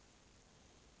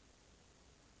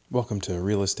Welcome to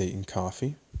Real Estate and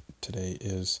Coffee. Today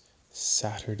is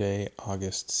Saturday,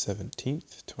 August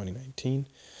 17th, 2019.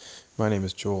 My name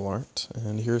is Joel Arndt,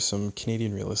 and here's some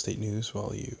Canadian real estate news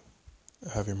while you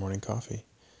have your morning coffee.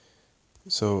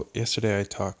 So, yesterday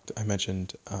I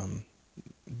mentioned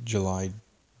July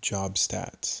job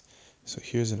stats. So,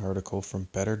 here's an article from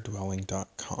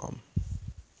betterdwelling.com.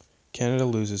 Canada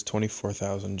loses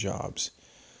 24,000 jobs,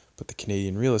 but the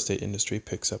Canadian real estate industry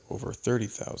picks up over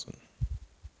 30,000.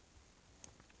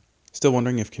 Still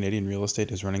wondering if Canadian real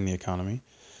estate is running the economy?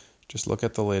 Just look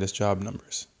at the latest job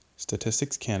numbers.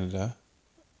 Statistics Canada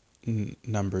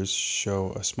numbers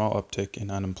show a small uptick in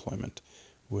unemployment,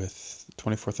 with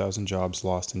 24,000 jobs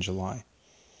lost in July.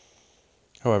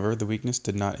 However, the weakness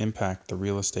did not impact the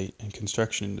real estate and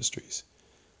construction industries.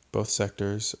 Both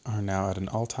sectors are now at an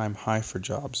all-time high for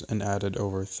jobs and added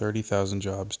over 30,000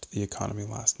 jobs to the economy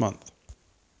last month.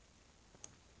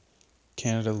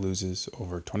 Canada loses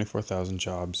over 24,000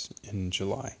 jobs in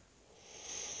July.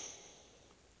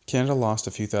 Canada lost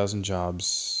a few thousand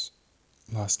jobs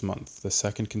last month, the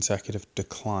second consecutive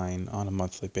decline on a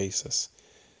monthly basis.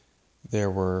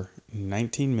 There were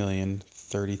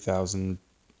 19,030,000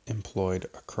 employed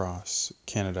across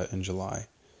Canada in July,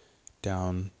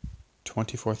 down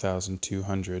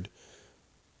 24,200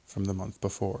 from the month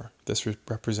before. This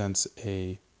represents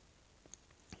a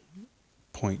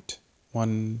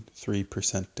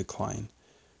 0.13% decline,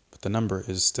 but the number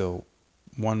is still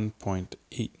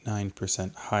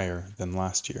 1.89% higher than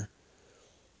last year.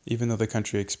 Even though the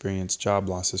country experienced job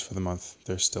losses for the month,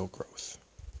 there's still growth.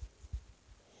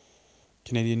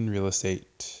 Canadian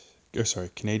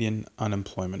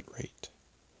unemployment rate.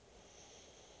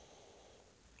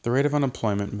 The rate of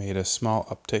unemployment made a small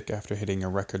uptick after hitting a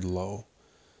record low.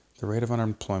 The rate of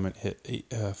unemployment hit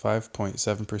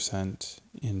 5.7%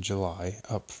 in July,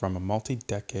 up from a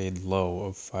multi-decade low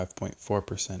of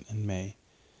 5.4% in May.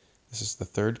 This is the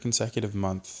third consecutive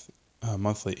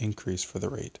monthly increase for the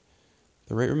rate.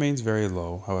 The rate remains very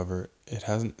low, however, it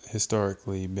hasn't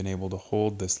historically been able to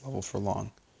hold this level for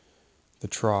long. The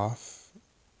trough,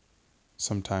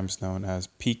 sometimes known as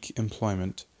peak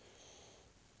employment,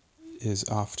 is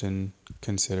often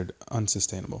considered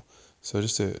unsustainable. So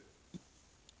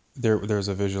there's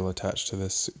a visual attached to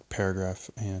this paragraph,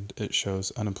 and it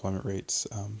shows unemployment rates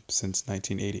since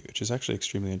 1980, which is actually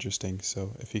extremely interesting.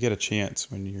 So if you get a chance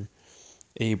when you're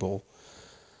able,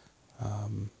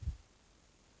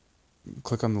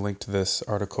 click on the link to this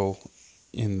article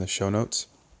in the show notes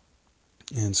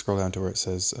and scroll down to where it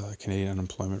says Canadian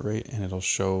unemployment rate, and it'll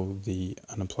show the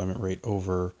unemployment rate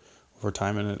over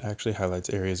time, and it actually highlights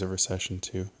areas of recession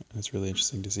too. And it's really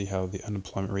interesting to see how the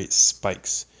unemployment rate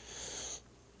spikes,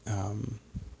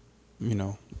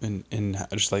 in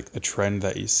just like the trend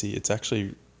that you see. It's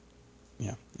actually,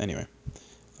 anyway,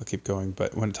 I'll keep going.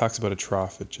 But when it talks about a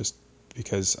trough, it just,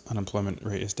 because unemployment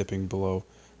rate is dipping to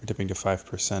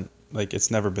 5%, like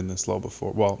it's never been this low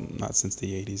before. Well, not since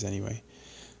the 80s anyway,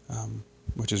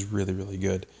 which is really, really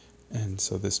good. And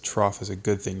so this trough is a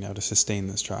good thing. Now, to sustain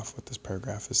this trough, what this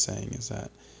paragraph is saying is that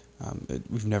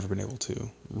we've never been able to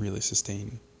really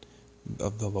sustain the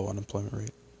low unemployment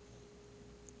rate.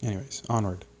 Anyways,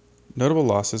 onward. Notable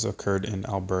losses occurred in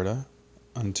Alberta,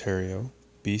 Ontario,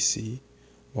 BC,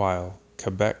 while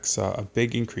Quebec saw a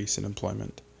big increase in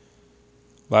employment.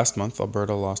 Last month,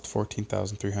 Alberta lost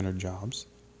 14,300 jobs,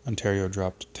 Ontario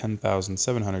dropped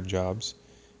 10,700 jobs,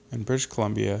 and British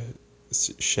Columbia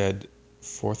shed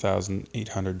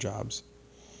 4,800 jobs.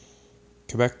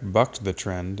 Quebec bucked the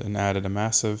trend and added a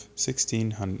massive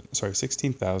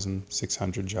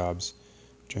 16,600 jobs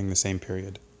during the same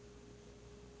period.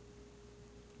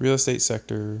 Real estate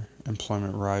sector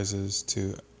employment rises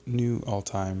to new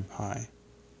all-time high.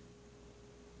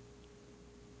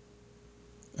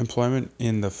 Employment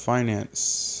in the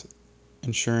finance,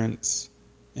 insurance,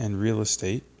 and real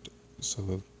estate, so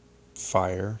the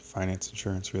finance,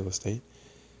 insurance, real estate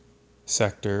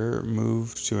sector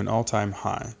moved to an all-time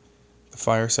high. The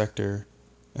fire sector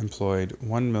employed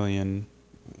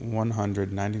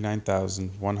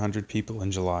 1,199,100 people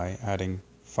in July, adding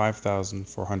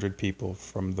 5,400 people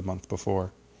from the month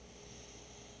before.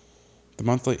 The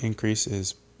monthly increase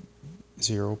is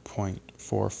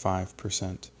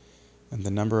 0.45%, and the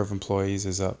number of employees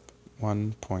is up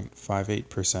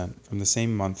 1.58% from the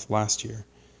same month last year.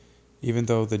 Even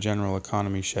though the general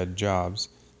economy shed jobs,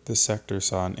 this sector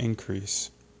saw an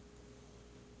increase.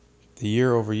 The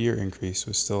year-over-year increase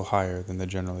was still higher than the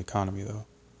general economy, though.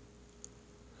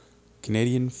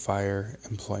 Canadian fire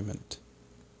employment.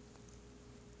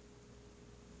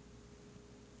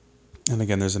 And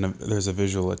again, there's a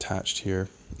visual attached here,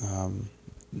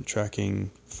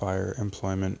 tracking fire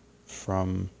employment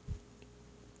from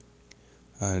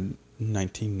uh,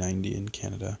 1990 in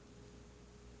Canada.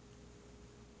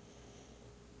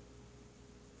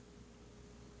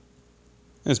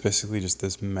 It's basically just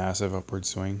this massive upward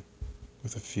swing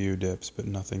with a few dips, but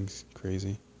nothing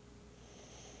crazy.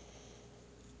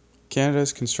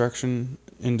 Canada's construction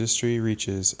industry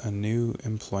reaches a new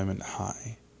employment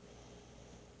high.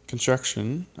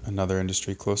 Construction, another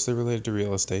industry closely related to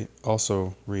real estate,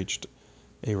 also reached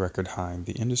a record high.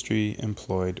 The industry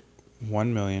employed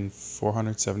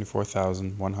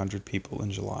 1,474,100 people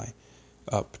in July,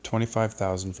 up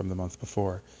 25,000 from the month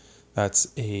before. That's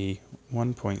a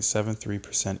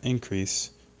 1.73% increase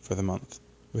for the month,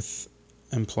 with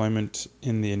employment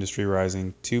in the industry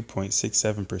rising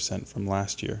 2.67% from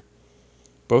last year.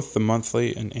 Both the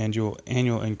monthly and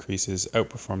annual increases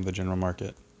outperformed the general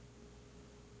market.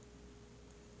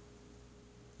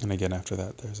 And again, after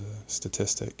that, there's a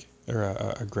statistic or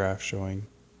a graph showing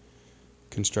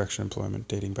construction employment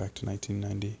dating back to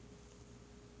 1990.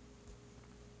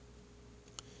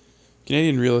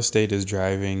 Canadian real estate is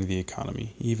driving the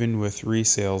economy. Even with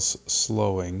resales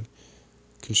slowing,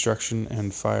 construction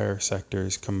and fire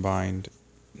sectors combined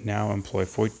now employ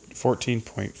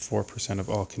 14.4% of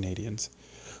all Canadians,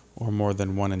 or more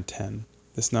than 1 in 10.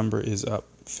 This number is up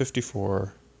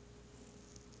 54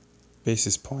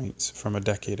 basis points from a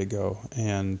decade ago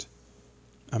and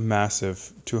a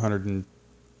massive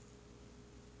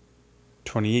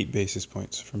 228 basis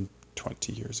points from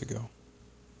 20 years ago.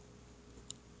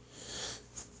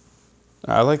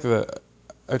 I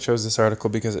chose this article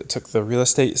because it took the real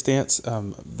estate stance.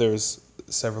 There's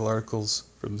several articles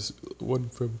from one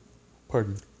from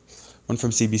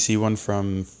CBC, one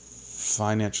from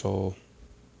Financial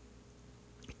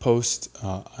Post,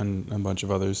 and a bunch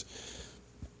of others.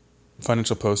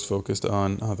 Financial Post focused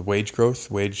on the wage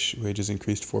growth. Wages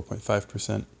increased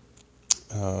 4.5%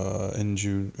 in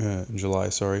July.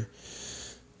 Sorry,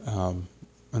 and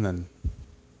then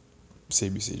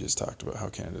CBC just talked about how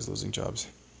Canada's losing jobs.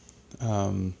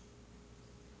 But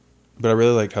I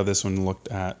really liked how this one looked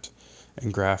at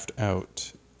and graphed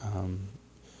out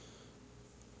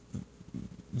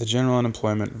the general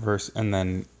unemployment and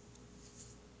then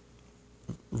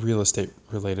real estate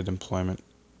related employment,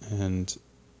 and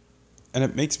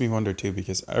it makes me wonder too,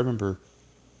 because I remember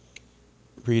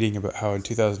reading about how in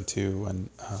 2002 when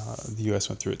the U.S.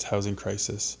 went through its housing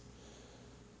crisis,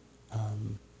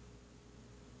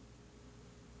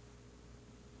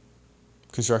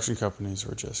 construction companies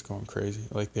were just going crazy.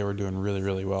 Like they were doing really,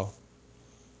 really well,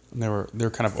 and they were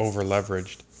kind of over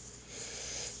leveraged.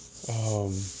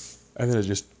 And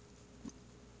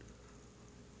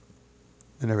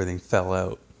then everything fell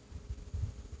out.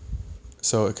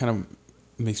 So it kind of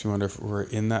makes me wonder if we're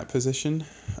in that position.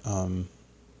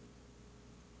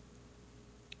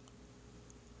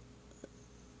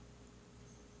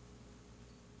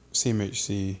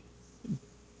 CMHC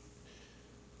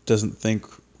doesn't think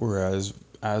we're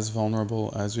as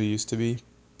vulnerable as we used to be,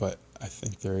 but I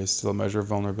think there is still a measure of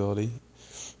vulnerability.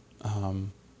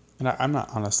 And I'm not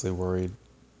honestly worried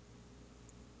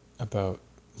about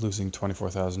losing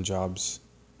 24,000 jobs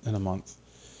in a month.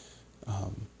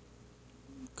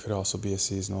 Could also be a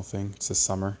seasonal thing. It's the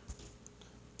summer.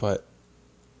 But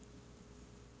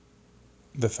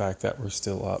the fact that we're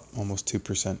still up almost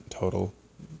 2% total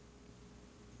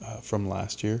from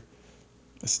last year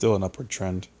is still an upward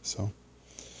trend. So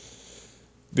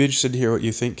be interested to hear what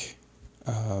you think.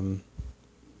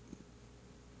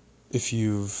 If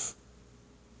you've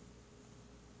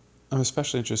I'm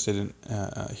especially interested in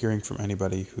hearing from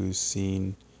anybody who's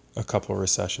seen a couple of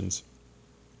recessions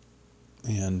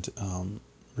and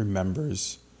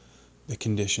remembers the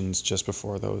conditions just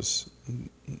before those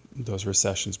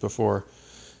recessions, before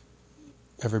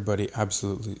everybody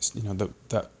absolutely,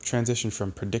 that transition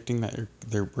from predicting that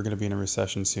we're going to be in a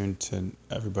recession soon to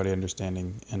everybody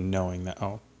understanding and knowing that,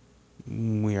 oh,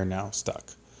 we are now stuck.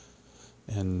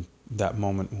 And that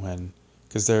moment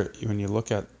because when you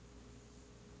look at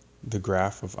the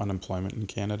graph of unemployment in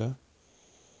Canada,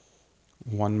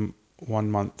 one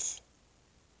month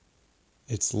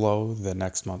it's low, the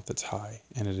next month it's high,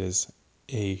 and it is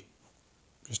a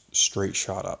just straight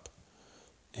shot up.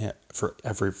 And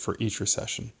for each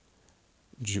recession,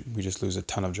 we just lose a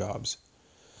ton of jobs.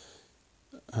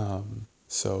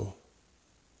 So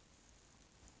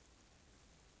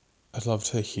I'd love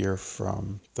to hear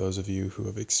from those of you who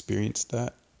have experienced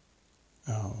that,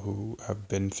 who have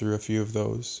been through a few of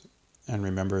those, and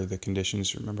remember the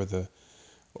conditions, remember the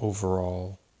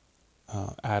overall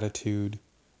attitude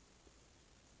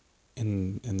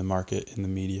in the market, in the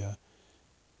media,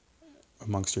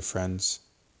 amongst your friends,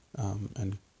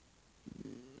 and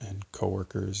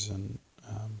coworkers, and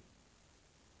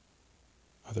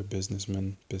other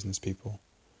businessmen, business people.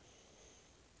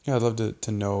 Yeah, I'd love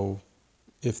to know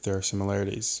if there are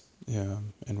similarities,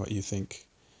 and what you think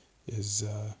is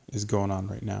going on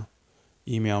right now.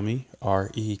 Email me,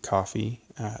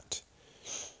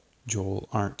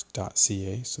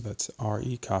 recoffee@joelarndt.ca. So that's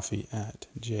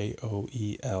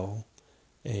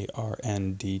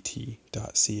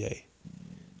recoffee@joelarndt.ca.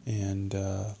 And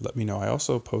let me know. I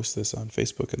also post this on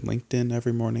Facebook and LinkedIn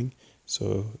every morning.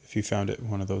 So if you found it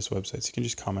one of those websites, you can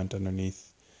just comment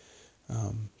underneath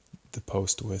the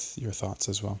post with your thoughts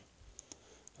as well.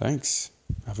 Thanks.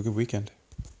 Have a good weekend.